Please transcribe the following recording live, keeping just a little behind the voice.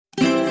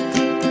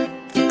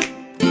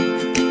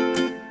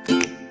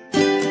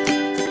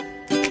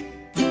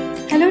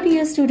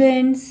dear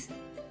students,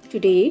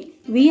 today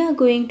we are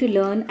going to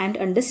learn and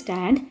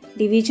understand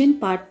division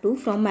part 2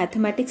 from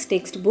mathematics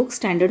textbook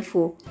standard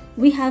 4.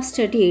 We have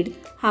studied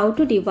how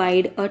to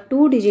divide a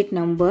 2-digit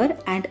number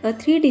and a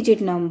 3-digit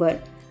number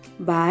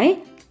by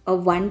a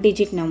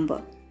 1-digit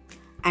number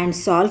and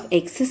solve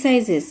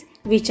exercises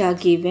which are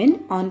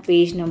given on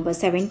page number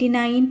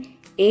 79,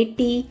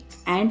 80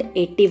 and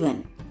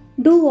 81.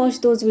 Do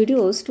watch those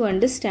videos to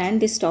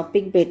understand this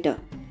topic better.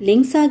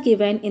 Links are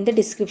given in the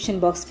description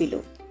box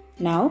below.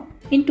 Now,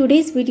 in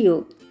today's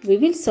video, we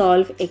will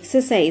solve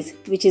exercise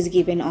which is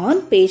given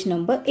on page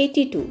number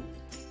 82.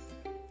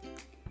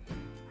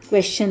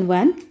 Question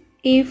 1.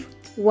 If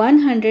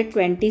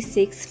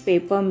 126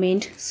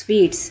 peppermint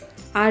sweets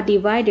are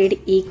divided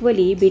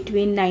equally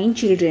between 9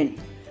 children,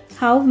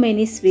 how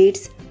many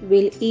sweets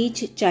will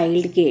each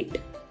child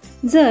get?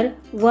 जर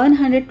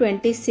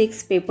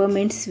 126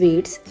 peppermint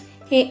sweets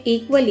हे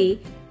equally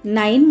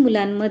 9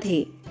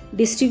 मुलांमध्ये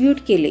distribute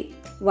केले,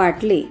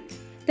 वाटले,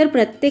 तर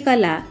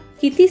प्रत्येकाला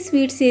किती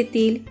sweets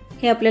येतील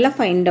हे आपल्याला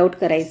find out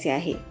करायचे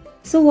आहे.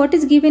 So what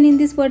is given in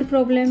this word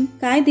problem?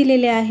 काय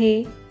दिलेले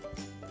आहे?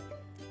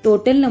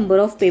 Total number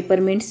of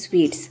peppermint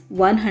sweets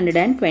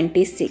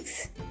 126.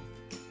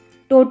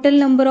 Total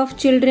number of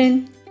children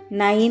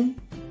 9.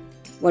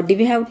 What do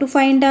we have to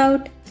find out?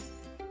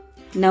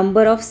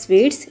 Number of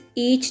sweets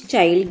each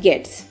child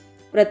gets.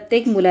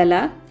 प्रत्येक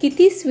मुलाला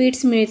किती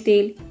sweets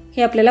मिळतील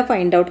हे आपल्याला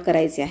find out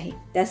करायचे आहे.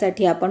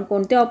 त्यासाठी आपण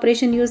कोणते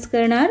ऑपरेशन यूज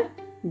करणार?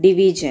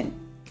 Division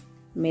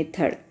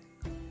method.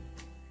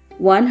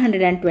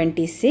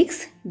 126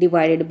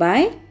 divided by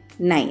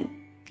 9.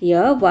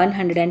 Here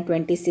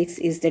 126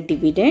 is the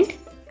dividend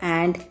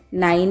and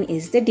 9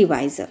 is the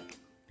divisor.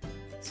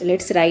 So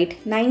let's write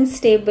 9's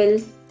table.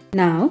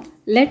 Now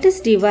let us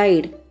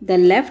divide the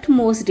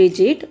leftmost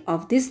digit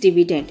of this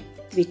dividend,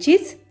 which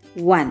is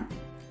 1.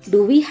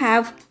 Do we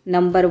have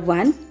number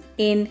 1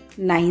 in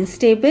 9's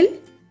table?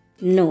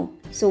 No.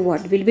 So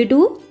what will we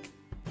do?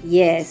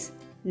 Yes,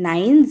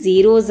 9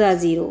 zeros are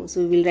 0.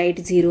 So we will write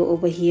 0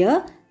 over here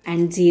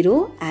and 0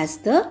 as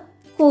the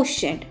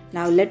quotient.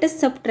 Now let us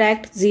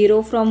subtract 0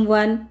 from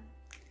 1.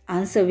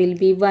 Answer will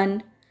be 1.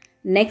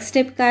 Next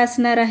step काय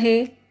असणार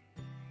आहे?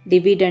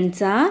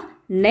 डिव्हिडंडचा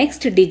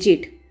next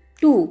digit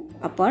 2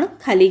 आपण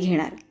खाली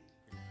घेणार.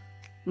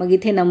 मग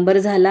इथे number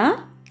झाला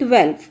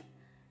 12.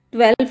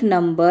 12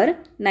 number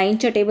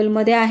 9च्या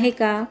टेबलमध्ये आहे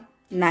का?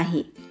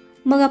 नाही.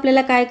 मग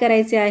आपल्याला काय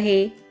करायचे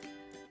आहे?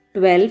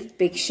 12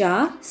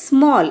 पेक्षा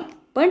स्मॉल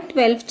पण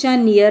 12च्या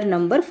नियर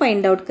नंबर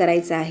फाइंड आउट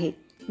करायचा आहे.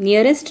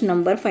 नियरेस्ट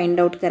नंबर फाइंड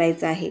आउट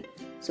करायचा आहे.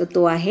 सो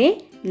तो आहे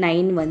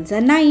 9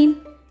 1 9.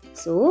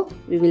 So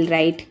we will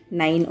write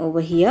 9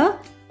 over here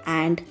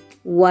and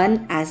 1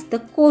 as the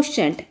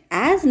quotient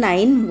as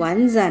 9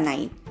 1s are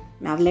 9.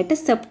 Now let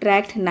us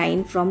subtract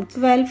 9 from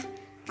 12.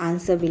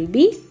 Answer will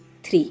be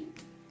 3.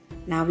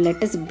 Now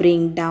let us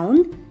bring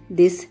down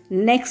this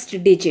next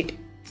digit,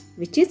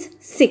 which is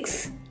 6.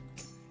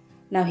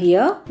 Now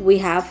here we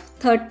have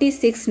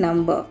 36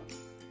 number.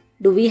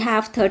 Do we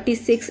have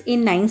 36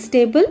 in 9's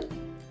table?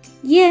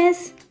 Yes.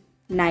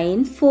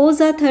 9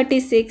 4s are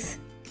 36.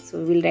 So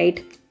we will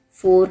write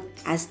 4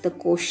 as the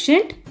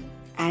quotient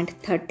and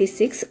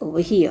 36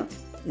 over here.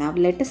 Now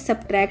let us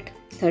subtract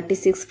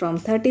 36 from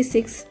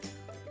 36.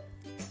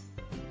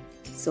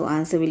 So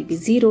answer will be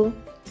 0.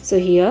 So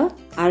here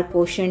our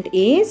quotient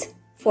is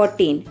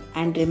 14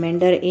 and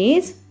remainder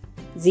is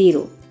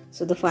 0.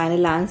 So the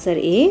final answer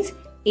is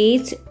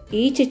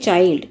each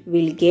child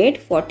will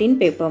get 14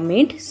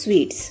 peppermint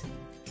sweets.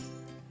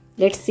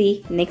 Let's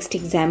see next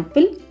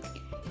example.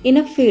 In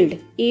a field,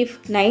 if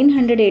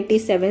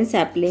 987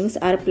 saplings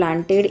are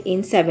planted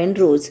in 7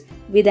 rows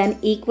with an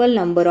equal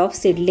number of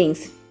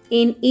seedlings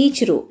in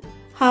each row,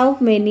 how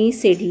many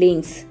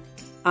seedlings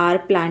are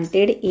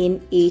planted in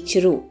each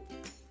row?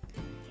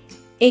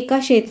 एका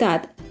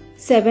शेतात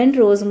 7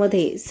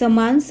 रोजमध्ये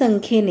समान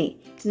संख्येने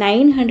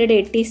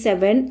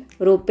 987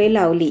 रोपे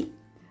लावली,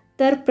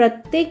 तर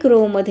प्रत्येक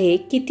रोमध्ये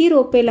किती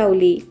रोपे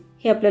लावली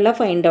हे आपल्याला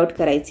फाइंड आउट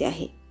करायचे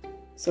आहे.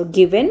 So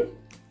given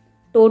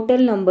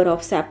total number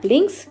of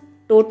सॅपलिंग्स,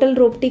 total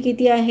रोपटे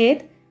किती आहेत?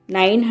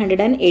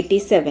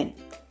 987.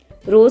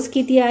 रोज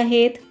किती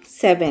आहेत?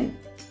 7.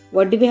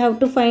 What do we have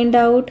to find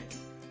out?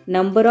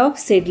 Number of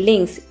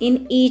seedlings in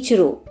each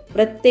row.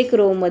 प्रत्येक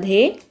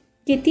रोमध्ये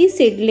किती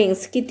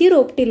सीडलिंग्स, किती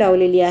रोपटी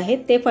लावलेली आहेत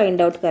ते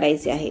फाइंड आउट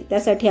करायचे आहे.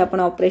 त्यासाठी आपण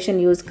ऑपरेशन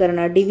यूज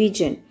करणार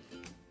division.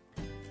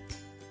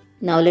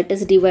 Now let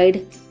us divide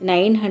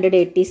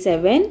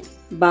 987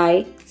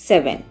 by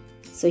 7.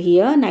 So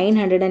here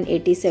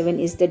 987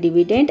 is the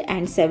dividend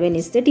and 7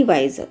 is the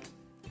divisor.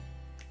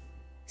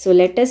 So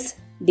let us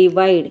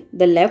divide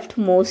the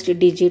leftmost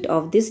digit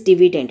of this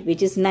dividend,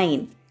 which is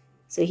 9.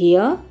 So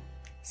here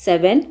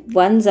 7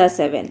 1s are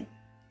 7.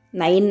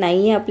 9 नाही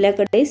आहे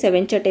आपल्याकडे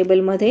 7च्या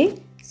टेबलमध्ये.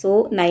 सो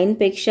 9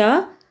 पेक्षा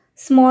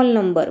small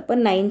number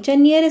पण 9च्या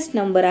nearest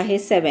number आहे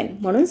 7,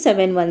 म्हणून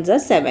 7 1s are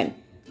 7.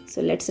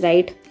 So let's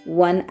write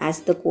 1 as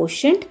the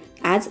quotient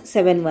as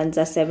 7 1s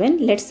are 7.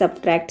 Let's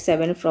subtract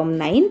 7 from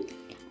 9.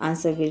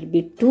 Answer will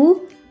be 2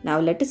 Now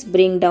let us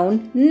bring down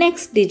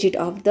next digit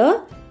of the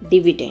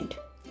dividend,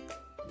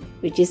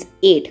 which is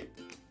 8.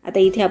 आता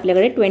इथे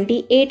आपल्याकडे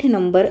 28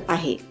 number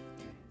आहे.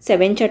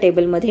 7च्या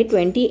टेबलमध्ये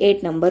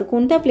 28 number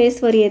कोणत्या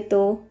प्लेसवर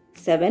येतो?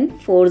 7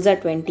 4s are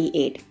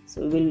 28.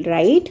 So we will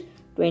write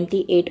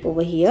 28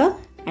 over here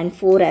and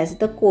 4 as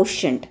the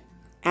quotient,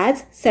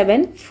 as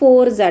 7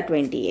 4s are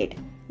 28.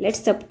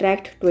 Let's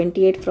subtract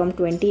 28 from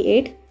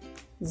 28,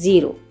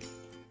 0.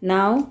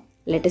 Now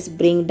let us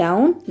bring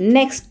down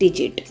next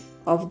digit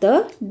of the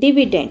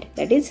dividend,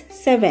 that is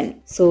 7.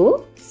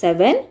 So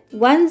 7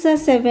 1s are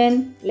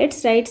 7.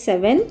 Let's write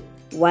 7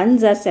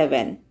 1s are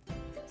 7.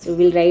 So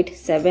we'll write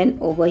 7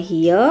 over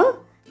here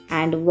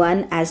and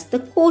 1 as the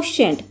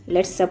quotient.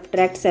 Let's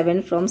subtract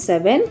 7 from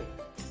 7,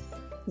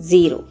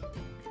 0.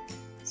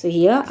 So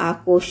here our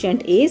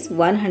quotient is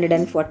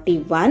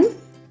 141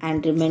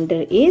 and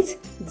remainder is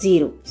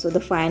 0. So the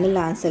final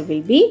answer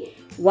will be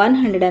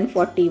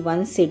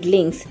 141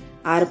 seedlings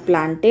are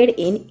planted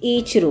in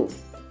each row.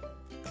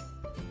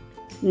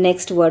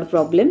 Next word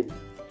problem.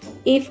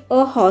 If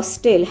a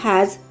hostel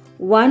has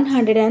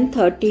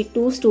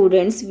 132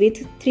 students with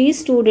 3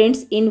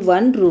 students in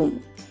one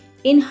room,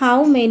 in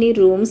how many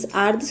rooms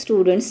are the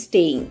students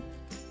staying?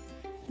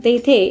 तर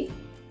इथे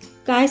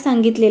काय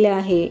सांगितलेले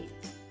आहे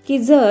की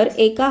जर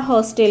एका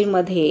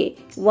हॉस्टेलमध्ये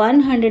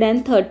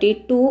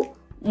 132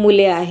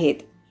 मुले आहेत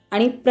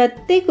आणि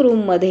प्रत्येक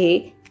रूममध्ये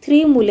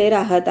 3 मुले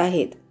राहत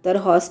आहेत, तर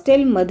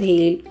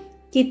हॉस्टेलमधील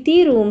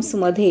किती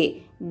रूम्समध्ये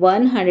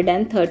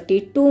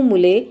 132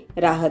 मुले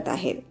राहत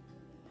आहेत?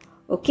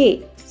 Okay,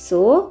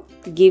 so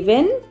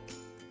given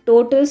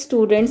total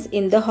students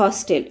in the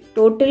hostel,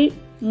 total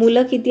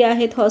मुलं किती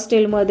आहेत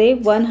हॉस्टेलमध्ये?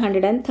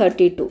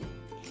 132.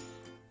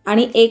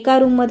 आणि एका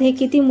रूममध्ये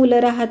किती मुलं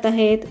राहत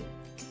आहेत?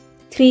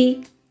 3.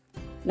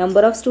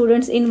 Number of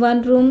students in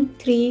one room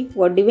 3.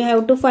 What do we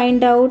have to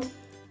find out?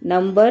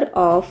 Number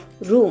of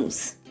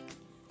rooms.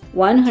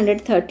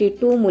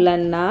 132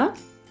 मुलांना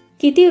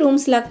किती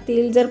रूम्स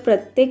लागतील जर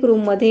प्रत्येक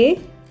रूममध्ये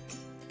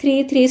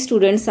 3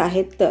 स्टुडंट्स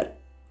आहेत तर?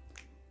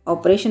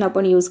 ऑपरेशन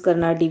आपण यूज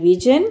करणार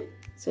division.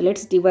 So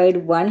let's divide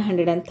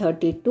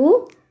 132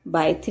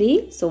 by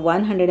 3. So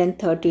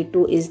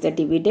 132 is the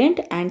dividend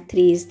and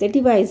 3 is the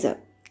divisor.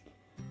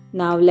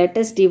 Now let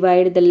us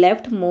divide the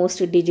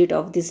leftmost digit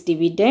of this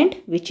dividend,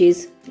 which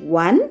is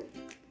 1.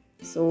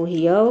 So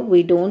here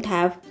we don't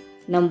have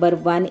number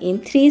 1 in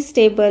 3's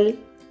table.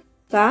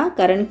 का?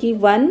 कारण की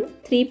 1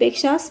 3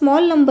 पेक्षा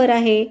small number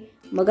आहे.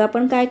 मग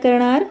आपण काय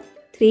करणार?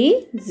 3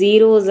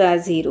 zeros are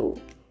 0.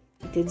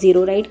 इथे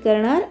 0 right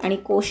करणार आणि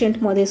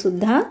कोशंटमध्ये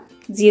सुद्धा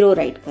 0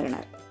 राईट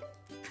करणार.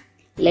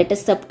 Let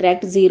us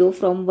subtract 0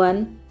 from 1.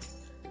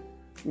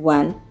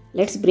 1.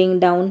 Let's bring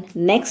down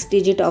next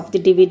digit of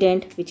the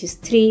dividend, which is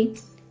 3.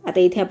 आता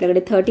इथे आपल्याकडे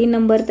 13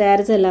 नंबर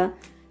तयार झाला.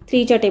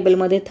 3च्या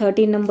टेबलमध्ये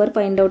 13 नंबर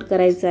फाइंड आउट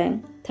करायचा आहे.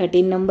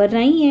 13 नंबर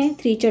नाही आहे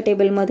 3च्या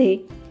टेबलमध्ये.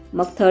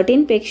 मग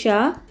 13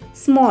 पेक्षा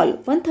स्मॉल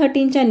पण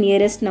 13च्या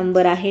नियरेस्ट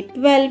नंबर आहे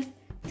 12.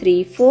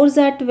 3 4s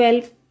are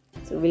 12.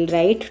 So we'll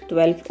write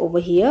 12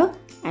 over here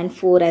and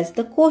 4 as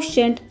the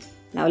quotient.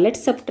 Now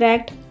let's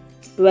subtract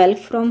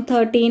 12 from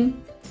 13.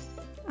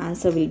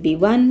 Answer will be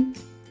 1.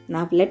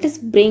 Now let us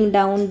bring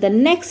down the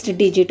next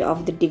digit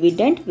of the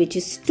dividend, which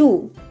is 2.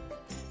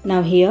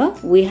 Now here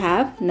we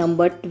have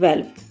number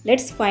 12.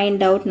 Let's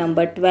find out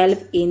number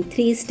 12 in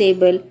 3's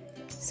table.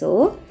 So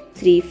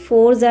 3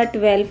 4s are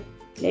 12.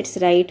 Let's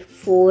write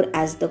 4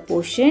 as the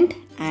quotient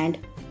and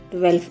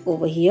 12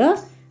 over here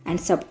and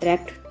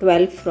subtract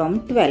 12 from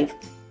 12.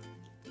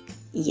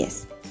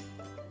 Yes.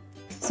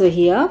 So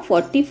here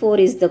 44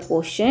 is the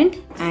quotient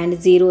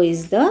and 0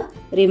 is the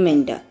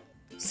remainder.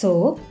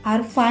 So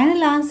our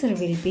final answer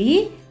will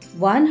be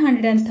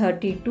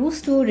 132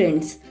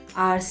 students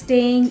are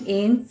staying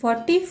in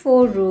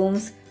 44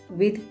 rooms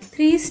with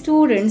 3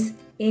 students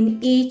in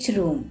each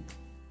room.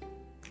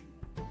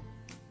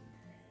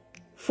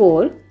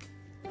 4.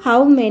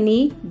 How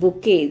many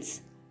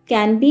bouquets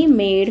can be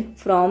made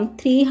from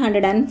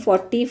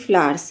 340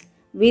 flowers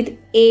with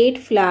 8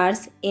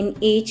 flowers in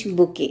each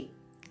bouquet?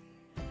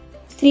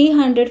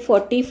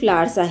 340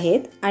 flowers आहेत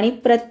आणि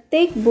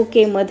प्रत्येक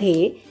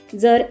बुकेमध्ये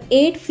जर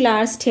 8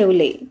 flowers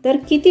ठेवले तर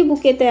किती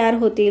bouquet तयार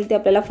होतील ते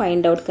आपल्याला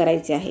फाइंड आउट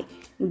करायचे आहे.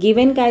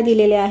 गिवन काय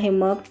दिलेले आहे?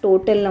 मग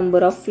total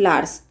number of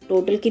flowers.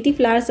 Total किती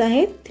फ्लावर्स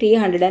आहेत?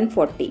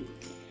 340.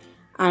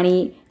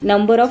 आणि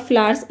number of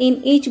flowers in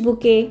each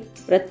bouquet,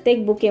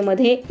 प्रत्येक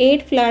बुकेमध्ये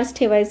 8 फ्लावर्स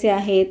ठेवायचे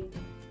आहेत.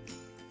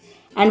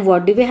 And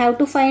what do we have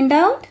to find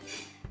out?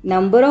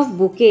 Number of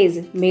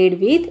bouquets made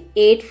with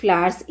 8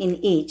 flowers in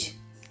each.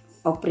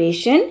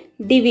 Operation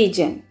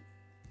division.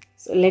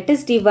 So let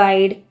us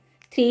divide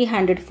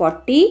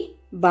 340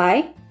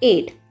 by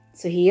 8.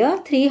 So here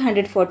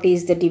 340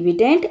 is the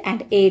dividend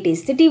and 8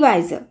 is the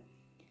divisor.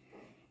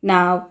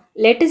 Now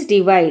let us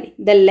divide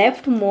the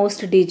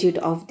leftmost digit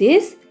of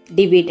this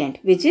dividend,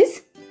 which is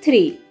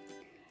 3.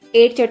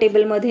 8च्या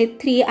टेबलमध्ये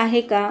 3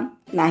 आहे का?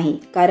 नाही,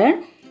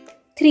 कारण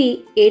 3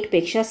 8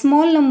 पेक्षा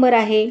small number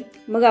आहे.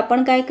 मग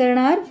आपण काय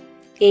करणार?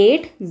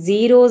 8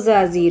 zeros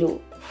are 0.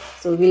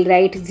 So we'll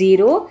write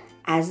 0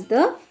 as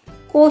the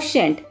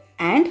quotient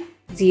and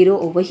 0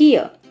 over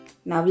here.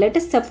 Now let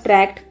us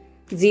subtract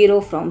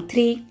 0 from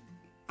 3.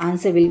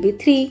 Answer will be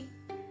 3.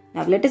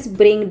 Now let us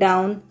bring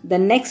down the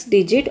next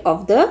digit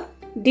of the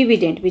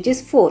dividend which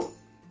is 4.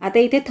 आता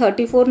इथे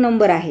 34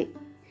 number आहे.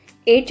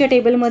 8 च्या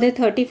टेबलमध्ये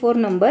 34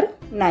 number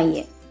नाही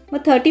आहे. मग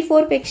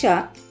 34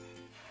 पेक्षा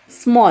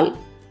small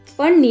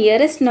पण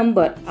nearest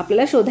number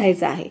आपल्याला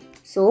शोधायचा आहे.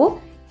 सो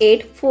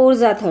 8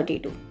 4s are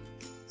 32.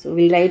 So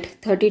we'll write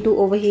 32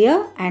 over here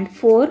and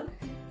 4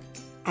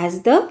 as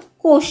the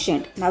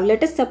quotient. Now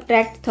let us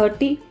subtract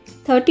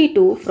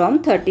 32 from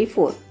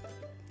 34.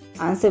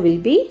 Answer will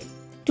be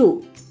 2.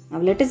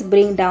 Now let us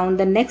bring down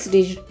the next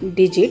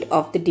digit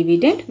of the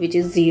dividend which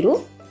is 0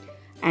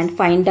 and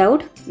find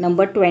out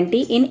number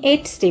 20 in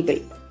 8's table.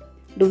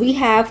 Do we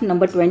have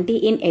number 20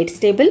 in 8's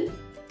table?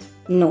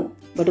 No,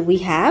 but we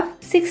have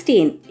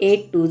 16.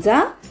 8 2s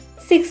are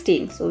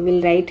 16. So we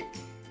will write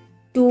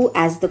 2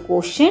 as the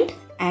quotient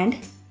and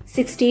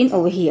 16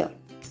 over here.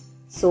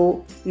 So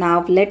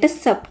now let us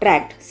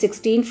subtract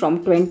 16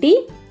 from 20.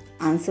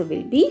 Answer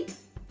will be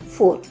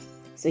 4.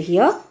 So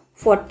here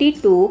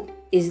 42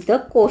 is the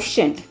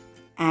quotient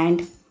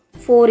and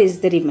 4 is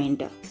the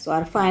remainder. So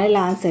our final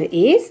answer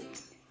is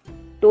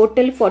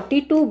total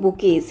 42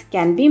 bouquets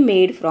can be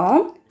made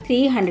from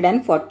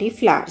 340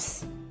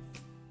 flowers.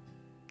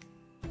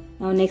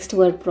 Now next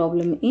word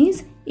problem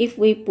is, if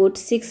we put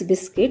 6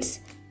 biscuits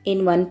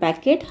in one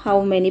packet,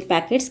 how many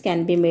packets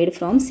can be made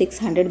from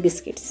 600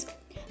 biscuits?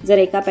 जर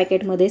एका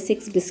पॅकेटमध्ये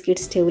 6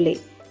 biscuits ठेवले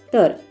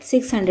तर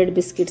 600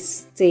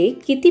 बिस्किट्सचे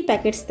किती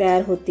packets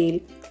तयार होतील?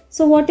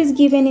 So what is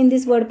given in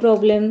this word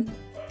problem?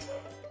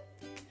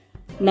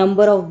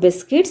 Number of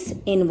biscuits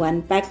in one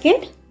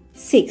packet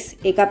 6.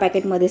 एका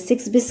पॅकेटमध्ये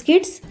 6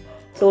 biscuits.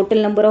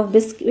 Total number of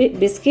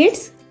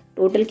biscuits,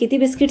 total किती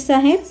बिस्किट्स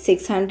आहेत?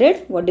 600.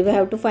 What do we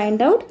have to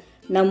find out?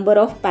 Number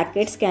of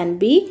packets can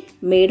be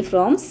made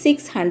from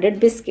 600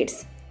 biscuits.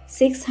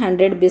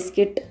 600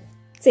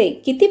 बिस्किटचे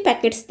किती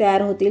packets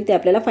तयार होतील ते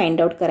आपल्याला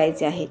find out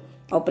करायचे आहे.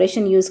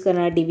 ऑपरेशन यूज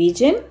करणार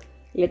division.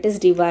 Let us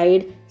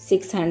divide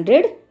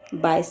 600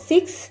 bye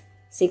 6.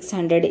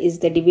 600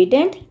 is the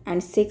dividend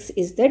and 6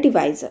 is the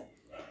divisor.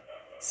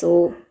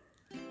 So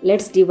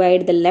let's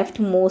divide the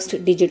leftmost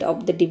digit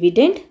of the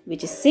dividend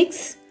which is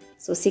 6.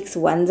 So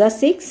 6 1s are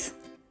 6.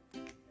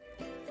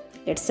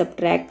 Let's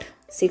subtract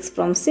 6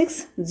 from 6,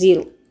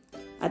 0.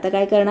 आता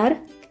काय करणार?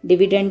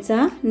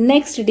 डिव्हिडंडचा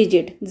next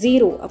digit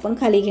 0 आपण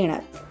खाली घेणार.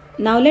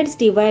 Now let's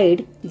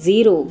divide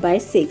 0 bye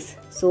 6.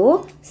 So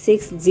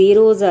 6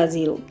 zeros are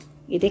 0.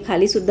 इथे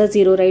खाली सुद्धा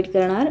 0 right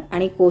करणार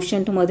आणि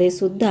कोशंटमध्ये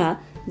सुद्धा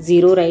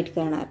 0 राईट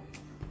करणार.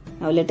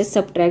 Now let us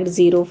subtract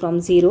 0 from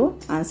 0.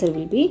 Answer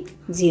will be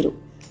 0.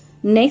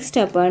 Next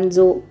आपण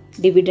जो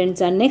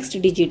डिव्हिडंडचा नेक्स्ट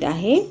डिजिट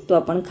आहे तो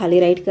आपण खाली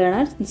राईट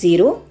करणार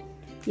 0.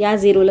 या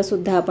 0ला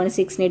सुद्धा आपण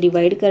 6 ने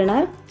डिवाइड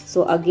करणार.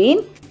 So again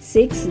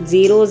 6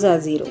 zeros are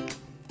 0.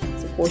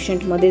 So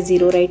कोशंटमध्ये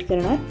 0 right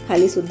करणार,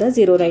 खाली सुद्धा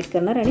 0 राईट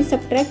करणार आणि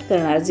सबट्रॅक्ट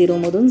करणार 0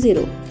 मधून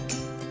 0.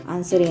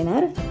 आन्सर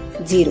येणार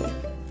 0.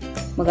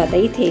 मग आता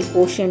इथे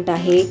कोशंट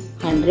आहे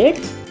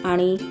 100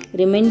 आणि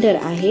रिमाइंडर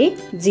आहे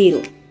 0.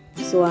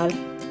 So our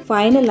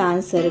final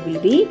answer will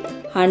be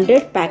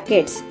 100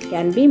 packets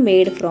can be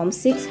made from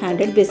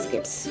 600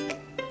 biscuits.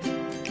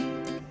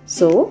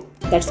 So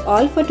that's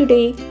all for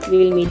today. We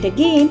will meet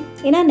again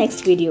in our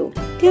next video.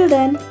 Till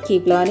then,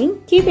 keep learning,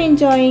 keep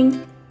enjoying.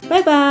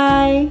 Bye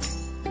bye.